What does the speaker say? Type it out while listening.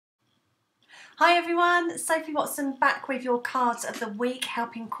Hi everyone, Sophie Watson back with your cards of the week,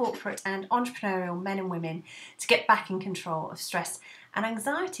 helping corporate and entrepreneurial men and women to get back in control of stress and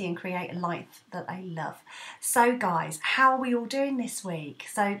anxiety and create a life that they love. So guys, how are we all doing this week?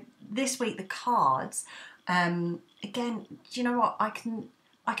 So this week the cards, again, do you know what? I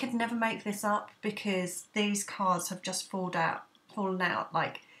could never make this up because these cards have just fallen out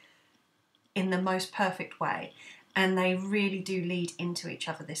like in the most perfect way. And they really do lead into each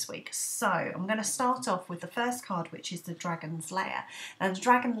other this week. So I'm going to start off with the first card, which is the Dragon's Lair. Now the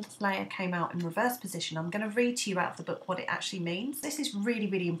Dragon's Lair came out in reverse position. I'm going to read to you out of the book what it actually means. This is really,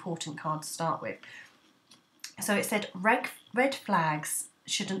 really important card to start with. So it said, red flags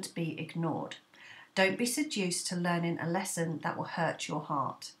shouldn't be ignored. Don't be seduced to learning a lesson that will hurt your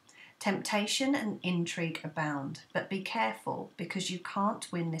heart. Temptation and intrigue abound, but be careful because you can't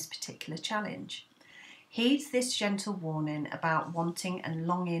win this particular challenge. Heed this gentle warning about wanting and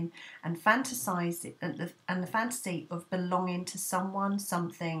longing and the fantasy of belonging to someone,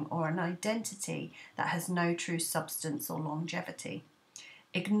 something, or an identity that has no true substance or longevity.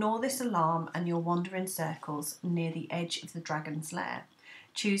 Ignore this alarm and you'll wander in circles near the edge of the dragon's lair.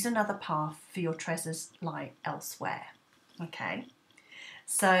 Choose another path, for your treasures lie elsewhere. Okay,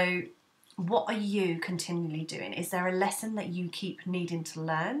 so what are you continually doing? Is there a lesson that you keep needing to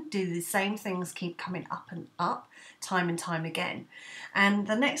learn? Do the same things keep coming up and up time and time again? And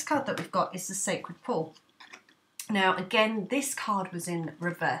the next card that we've got is the Sacred Pool. Now, again, this card was in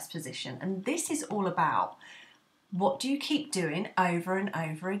reverse position, and this is all about what do you keep doing over and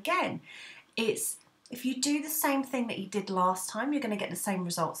over again? It's if you do the same thing that you did last time, you're going to get the same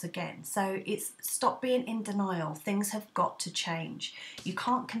results again. So it's stop being in denial. Things have got to change. You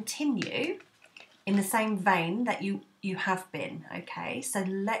can't continue in the same vein that you have been, okay? So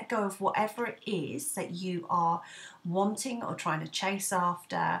let go of whatever it is that you are wanting or trying to chase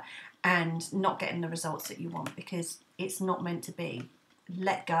after and not getting the results that you want because it's not meant to be.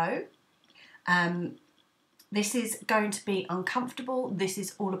 Let go. This is going to be uncomfortable. This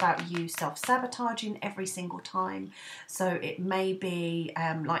is all about you self-sabotaging every single time. So it may be,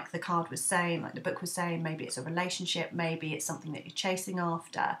 like the card was saying, like the book was saying, maybe it's a relationship, maybe it's something that you're chasing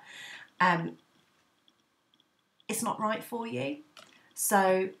after. It's not right for you.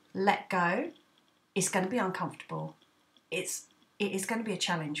 So let go. It's going to be uncomfortable. It is going to be a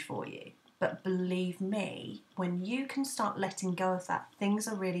challenge for you. But believe me, when you can start letting go of that, things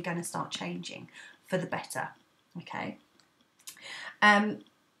are really going to start changing for the better. Okay,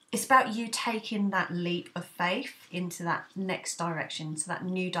 it's about you taking that leap of faith into that next direction, into that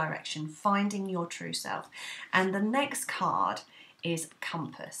new direction, finding your true self. And the next card is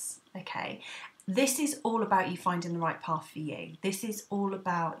Compass. Okay, this is all about you finding the right path for you. This is all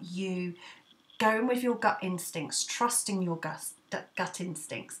about you going with your gut instincts, trusting your gut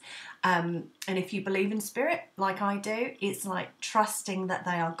instincts. And if you believe in spirit, like I do, it's like trusting that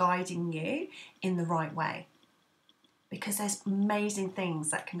they are guiding you in the right way. Because there's amazing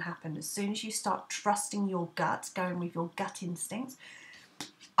things that can happen as soon as you start trusting your gut, going with your gut instincts.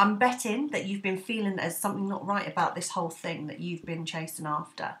 I'm betting that you've been feeling there's something not right about this whole thing that you've been chasing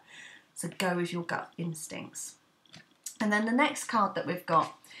after. So go with your gut instincts. And then the next card that we've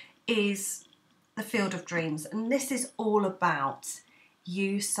got is the Field of Dreams. And this is all about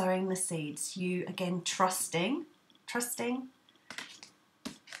you sowing the seeds. You, again, trusting,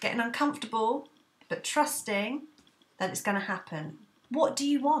 getting uncomfortable, but trusting that it's going to happen. What do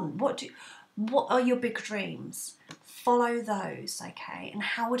you want? What are your big dreams? Follow those, okay? And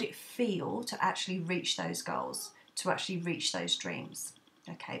how would it feel to actually reach those goals, to actually reach those dreams,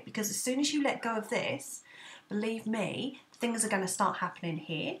 okay? Because as soon as you let go of this, believe me, things are going to start happening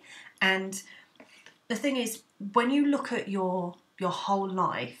here. And the thing is, when you look at your whole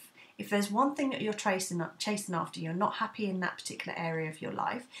life, if there's one thing that you're chasing after, you're not happy in that particular area of your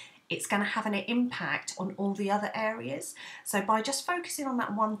life, it's going to have an impact on all the other areas. So by just focusing on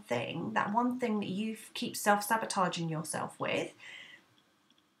that one thing that you keep self-sabotaging yourself with,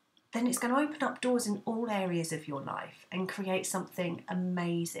 then it's going to open up doors in all areas of your life and create something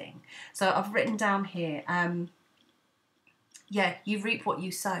amazing. So I've written down here, you reap what you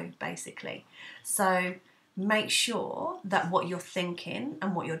sow, basically. So make sure that what you're thinking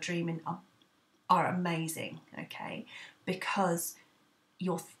and what you're dreaming are amazing, okay? Because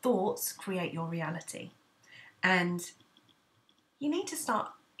your thoughts create your reality. And you need to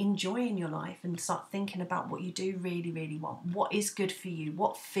start enjoying your life and start thinking about what you do really, really want. What is good for you?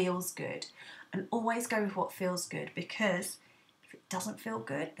 What feels good? And always go with what feels good, because if it doesn't feel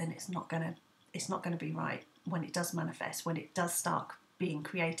good, then it's not gonna be right when it does manifest, when it does start being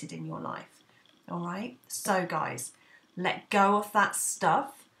created in your life. All right? So guys, let go of that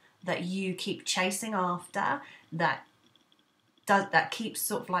stuff that you keep chasing after, that keeps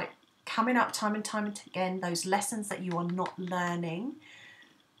sort of like coming up time and time and again, those lessons that you are not learning,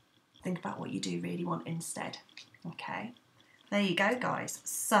 think about what you do really want instead. Okay, there you go, guys.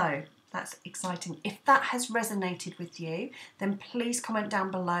 So that's exciting. If that has resonated with you, then please comment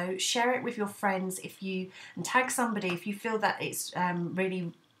down below, share it with your friends and tag somebody if you feel that it's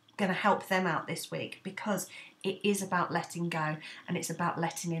really going to help them out this week, because it is about letting go, and it's about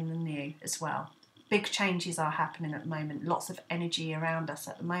letting in the new as well. Big changes are happening at the moment, lots of energy around us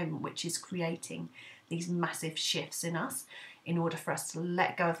at the moment, which is creating these massive shifts in us in order for us to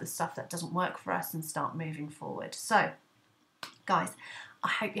let go of the stuff that doesn't work for us and start moving forward. So, guys, I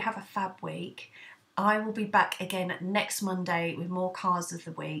hope you have a fab week. I will be back again next Monday with more cards of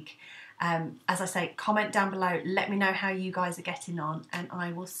the week. As I say, comment down below, let me know how you guys are getting on, and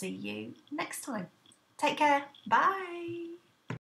I will see you next time. Take care. Bye.